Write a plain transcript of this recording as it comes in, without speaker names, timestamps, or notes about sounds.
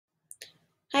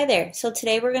Hi there. So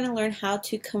today we're going to learn how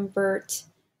to convert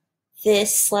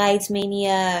this Slides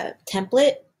Mania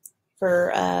template for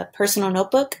a personal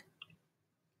notebook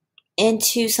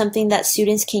into something that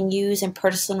students can use and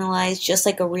personalize just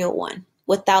like a real one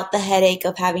without the headache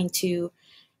of having to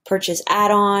purchase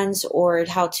add-ons or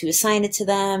how to assign it to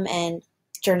them and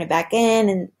turn it back in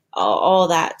and all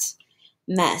that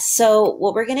mess. So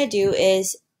what we're going to do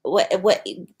is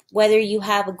whether you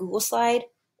have a Google slide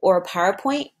or a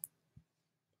PowerPoint,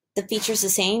 the feature's the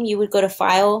same. You would go to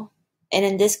File, and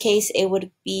in this case, it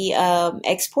would be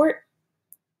Export,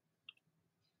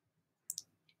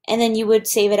 and then you would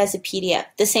save it as a PDF.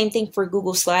 The same thing for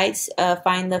Google Slides.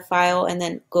 Find the file and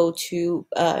then go to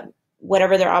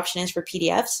whatever their option is for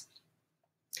PDFs.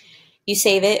 You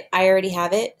save it. I already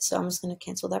have it, so I'm just going to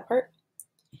cancel that part.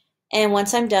 And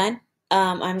once I'm done,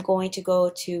 I'm going to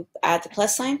go to add the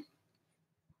plus sign,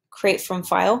 create from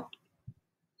file,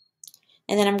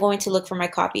 and then I'm going to look for my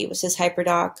copy, which is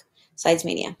HyperDoc Slides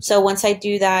Mania. So once I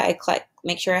do that, I click,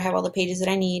 make sure I have all the pages that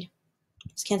I need.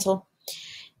 Just cancel.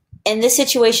 In this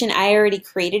situation, I already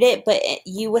created it, but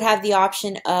you would have the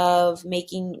option of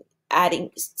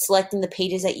selecting the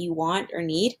pages that you want or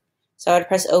need. So I would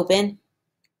press open.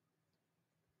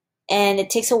 And it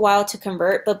takes a while to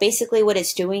convert, but basically what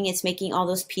it's doing is making all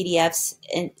those PDFs,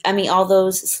 all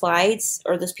those slides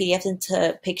or those PDFs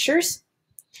into pictures.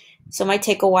 So it might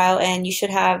take a while, and you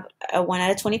should have a 1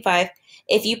 out of 25.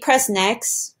 If you press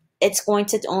next, it's going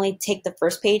to only take the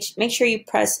first page. Make sure you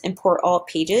press import all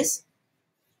pages.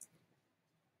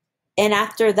 And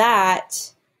after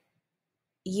that,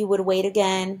 you would wait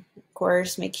again. Of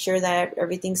course, make sure that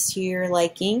everything's to your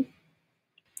liking.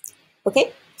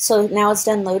 Okay, so now it's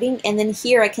done loading. And then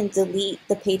here I can delete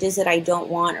the pages that I don't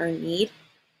want or need.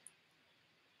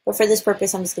 But for this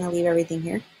purpose, I'm just going to leave everything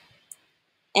here.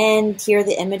 And here are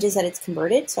the images that it's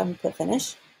converted, so I'm going to put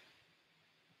finish.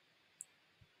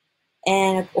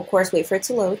 And of course, wait for it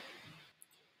to load.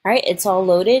 All right, it's all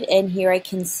loaded, and here I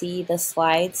can see the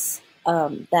slides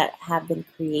that have been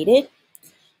created.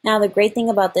 Now, the great thing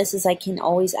about this is I can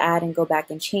always add and go back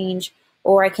and change,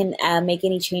 or I can make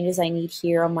any changes I need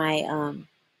here on my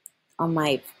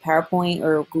PowerPoint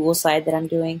or Google slide that I'm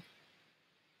doing,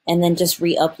 and then just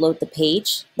re-upload the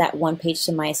page, that one page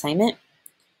to my assignment.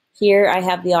 Here I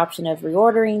have the option of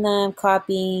reordering them,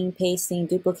 copying, pasting,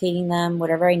 duplicating them,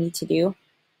 whatever I need to do.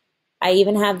 I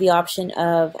even have the option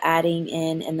of adding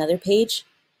in another page.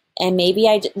 And maybe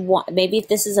if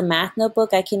this is a math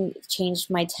notebook, I can change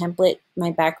my template, my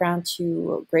background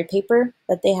to grade paper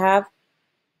that they have.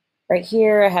 Right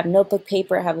here, I have notebook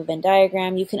paper, I have a Venn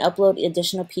diagram. You can upload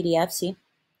additional PDFs, see?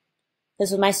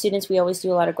 Because with my students, we always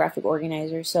do a lot of graphic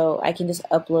organizers, so I can just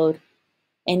upload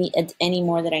any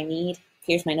more that I need.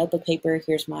 Here's my notebook paper,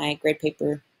 here's my grade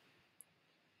paper.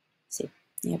 See,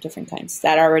 you have different kinds.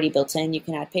 That are already built in. You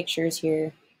can add pictures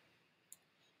here.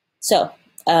 So,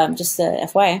 just a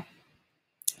FYI.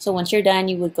 So once you're done,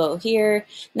 you would go here.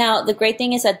 Now, the great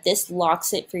thing is that this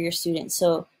locks it for your students.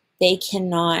 So they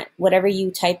cannot, whatever you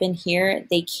type in here,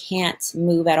 they can't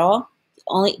move at all.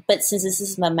 But since this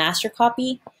is my master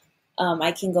copy,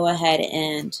 I can go ahead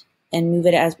and move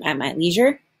it at my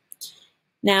leisure.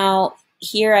 Now,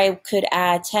 here I could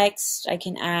add text. I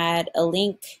can add a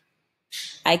link.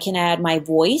 I can add my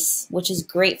voice, which is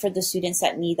great for the students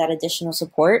that need that additional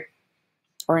support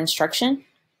or instruction.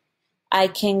 I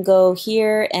can go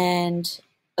here and,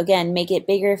 again, make it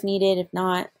bigger if needed. If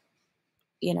not,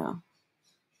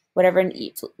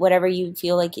 whatever you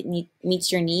feel like it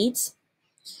meets your needs.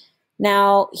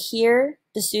 Now, here,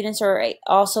 the students are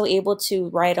also able to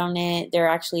write on it. They're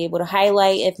actually able to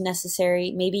highlight if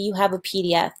necessary. Maybe you have a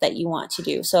PDF that you want to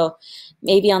do. So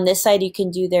maybe on this side you can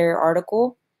do their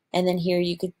article, and then here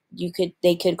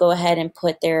they could go ahead and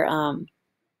put their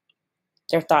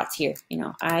thoughts here.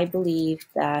 I believe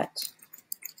that,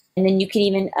 and then you can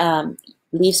even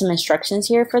leave some instructions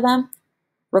here for them.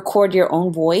 Record your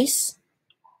own voice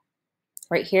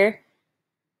right here.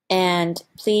 And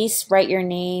please write your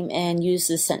name and use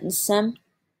the sentence sim.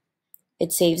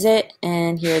 It saves it,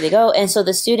 and here they go. And so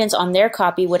the students on their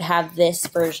copy would have this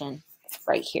version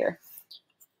right here.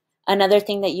 Another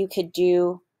thing that you could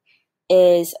do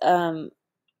is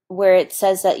where it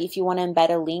says that if you want to embed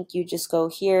a link, you just go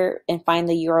here and find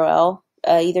the URL,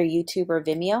 either YouTube or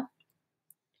Vimeo,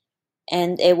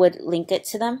 and it would link it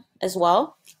to them as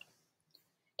well.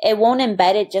 It won't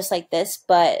embed it just like this,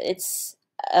 but it's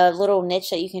a little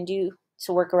niche that you can do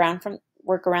to work around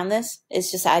this.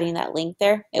 It's just adding that link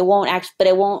there. It won't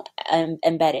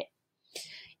embed it.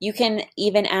 You can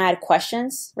even add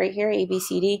questions right here, A, B,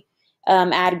 C, D.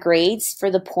 Add grades for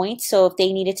the points. So if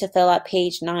they needed to fill out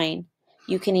page 9,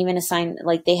 You can even assign,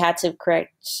 like they had to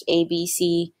correct A, B,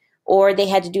 C, or they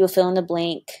had to do a fill in the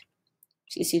blank.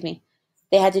 Excuse me.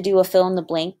 They had to do a fill in the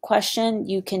blank question.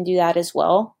 You can do that as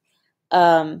well.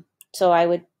 So I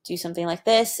would do something like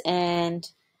this, and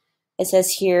it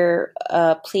says here,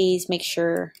 please make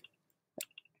sure,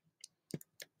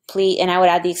 please, and I would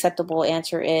add the acceptable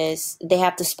answer is they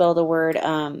have to spell the word,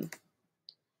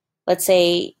 let's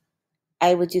say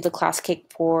I would do the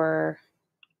Classkick for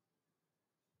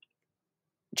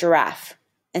giraffe.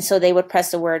 And so they would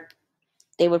press the word,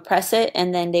 they would press it,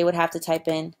 and then they would have to type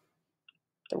in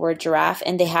the word giraffe,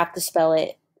 and they have to spell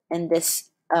it in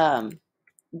this,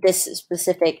 this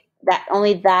specific, that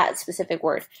only that specific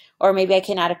word. Or maybe I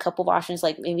can add a couple of options,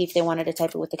 like maybe if they wanted to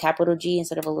type it with a capital G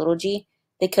instead of a little g,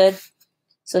 they could.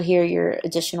 So here are your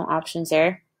additional options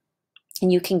there.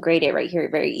 And you can grade it right here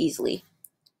very easily.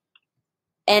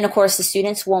 And of course, the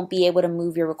students won't be able to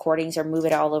move your recordings or move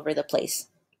it all over the place.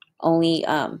 Only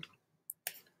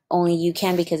you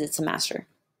can, because it's a master.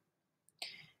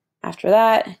 After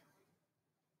that,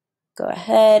 go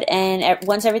ahead and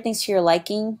once everything's to your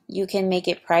liking, you can make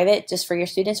it private just for your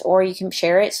students, or you can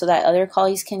share it so that other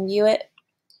colleagues can view it.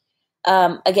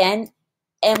 Again,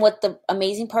 and what the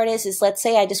amazing part is let's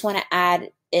say I just want to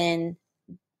add in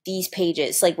these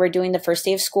pages, like we're doing the first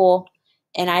day of school,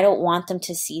 and I don't want them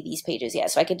to see these pages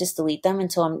yet, so I could just delete them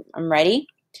until I'm ready.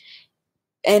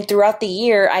 And throughout the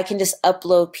year, I can just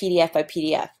upload PDF by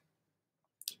PDF,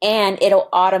 and it'll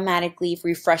automatically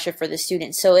refresh it for the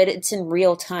students. So it's in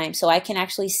real time. So I can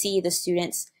actually see the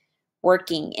students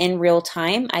working in real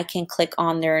time. I can click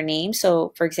on their name.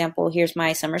 So for example, here's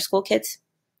my summer school kids,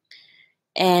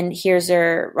 and here's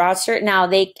their roster. Now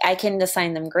I can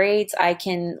assign them grades. I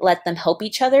can let them help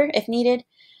each other if needed.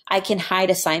 I can hide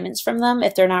assignments from them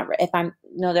if they're not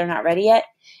ready yet.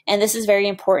 And this is very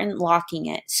important, locking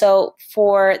it. So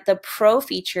for the Pro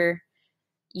feature,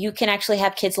 you can actually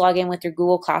have kids log in with your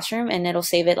Google Classroom, and it'll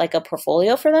save it like a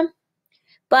portfolio for them.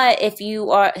 But if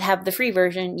you have the free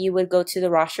version, you would go to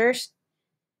the rosters.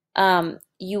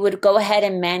 You would go ahead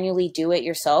and manually do it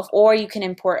yourself, or you can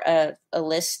import a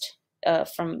list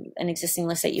from an existing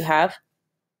list that you have.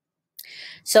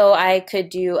 So I could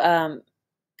do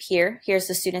here's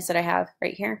the students that I have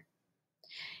right here.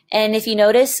 And if you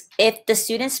notice, if the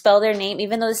students spell their name,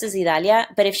 even though this is Idalia,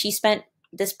 but if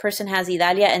this person has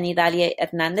Idalia and Idalia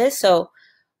Hernandez, so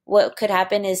what could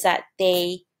happen is that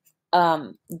they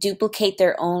duplicate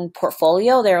their own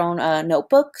portfolio, their own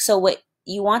notebook. So what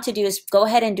you want to do is go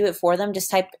ahead and do it for them.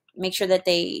 Just make sure that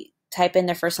they type in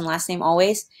their first and last name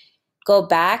always. Go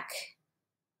back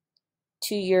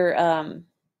to your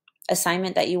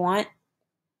assignment that you want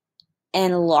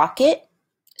and lock it.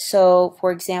 So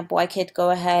for example, I could go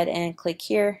ahead and click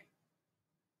here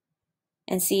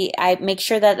and see, I make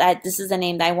sure that this is the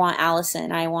name that I want.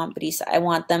 Allison, I want Brisa, I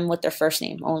want them with their first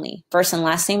name only, first and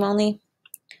last name only.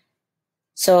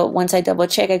 So once I double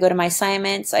check, I go to my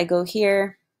assignments, I go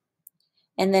here,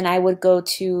 and then I would go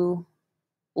to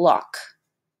lock.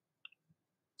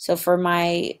 So for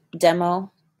my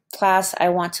demo class, I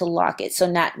want to lock it so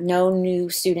no new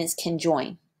students can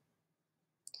join.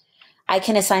 I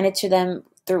can assign it to them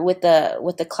through with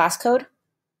the class code.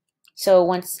 So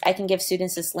once I can give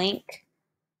students this link,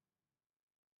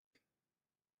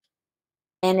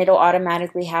 and it'll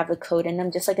automatically have the code in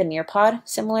them, just like a Nearpod,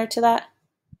 similar to that.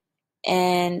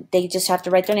 And they just have to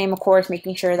write their name, of course,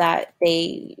 making sure that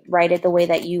they write it the way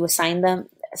that you assign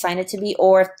it to be.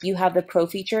 Or if you have the Pro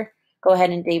feature, go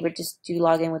ahead and they would just do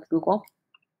log in with Google,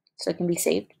 so it can be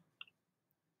saved.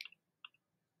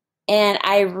 And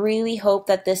I really hope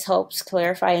that this helps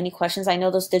clarify any questions. I know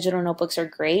those digital notebooks are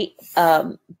great,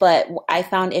 but I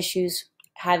found issues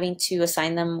having to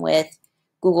assign them with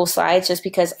Google Slides just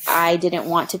because I didn't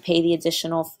want to pay the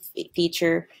additional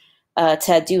feature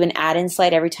to do an add-in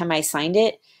slide every time I assigned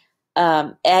it.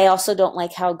 I also don't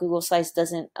like how Google Slides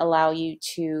doesn't allow you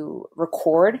to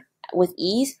record with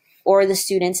ease, or the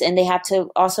students, and they have to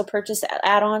also purchase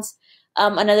add-ons.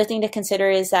 Another thing to consider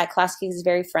is that Classkick is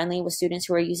very friendly with students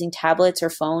who are using tablets or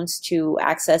phones to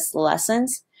access the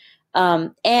lessons.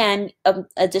 And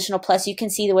additional plus, you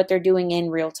can see what they're doing in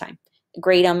real time.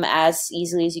 Grade them as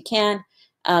easily as you can.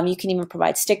 You can even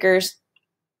provide stickers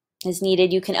as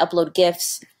needed. You can upload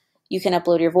GIFs. You can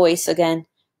upload your voice again.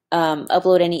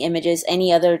 Upload any images,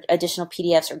 any other additional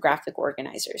PDFs or graphic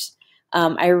organizers.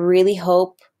 I really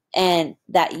hope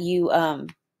that you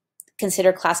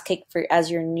consider Classkick as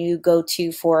your new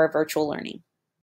go-to for virtual learning.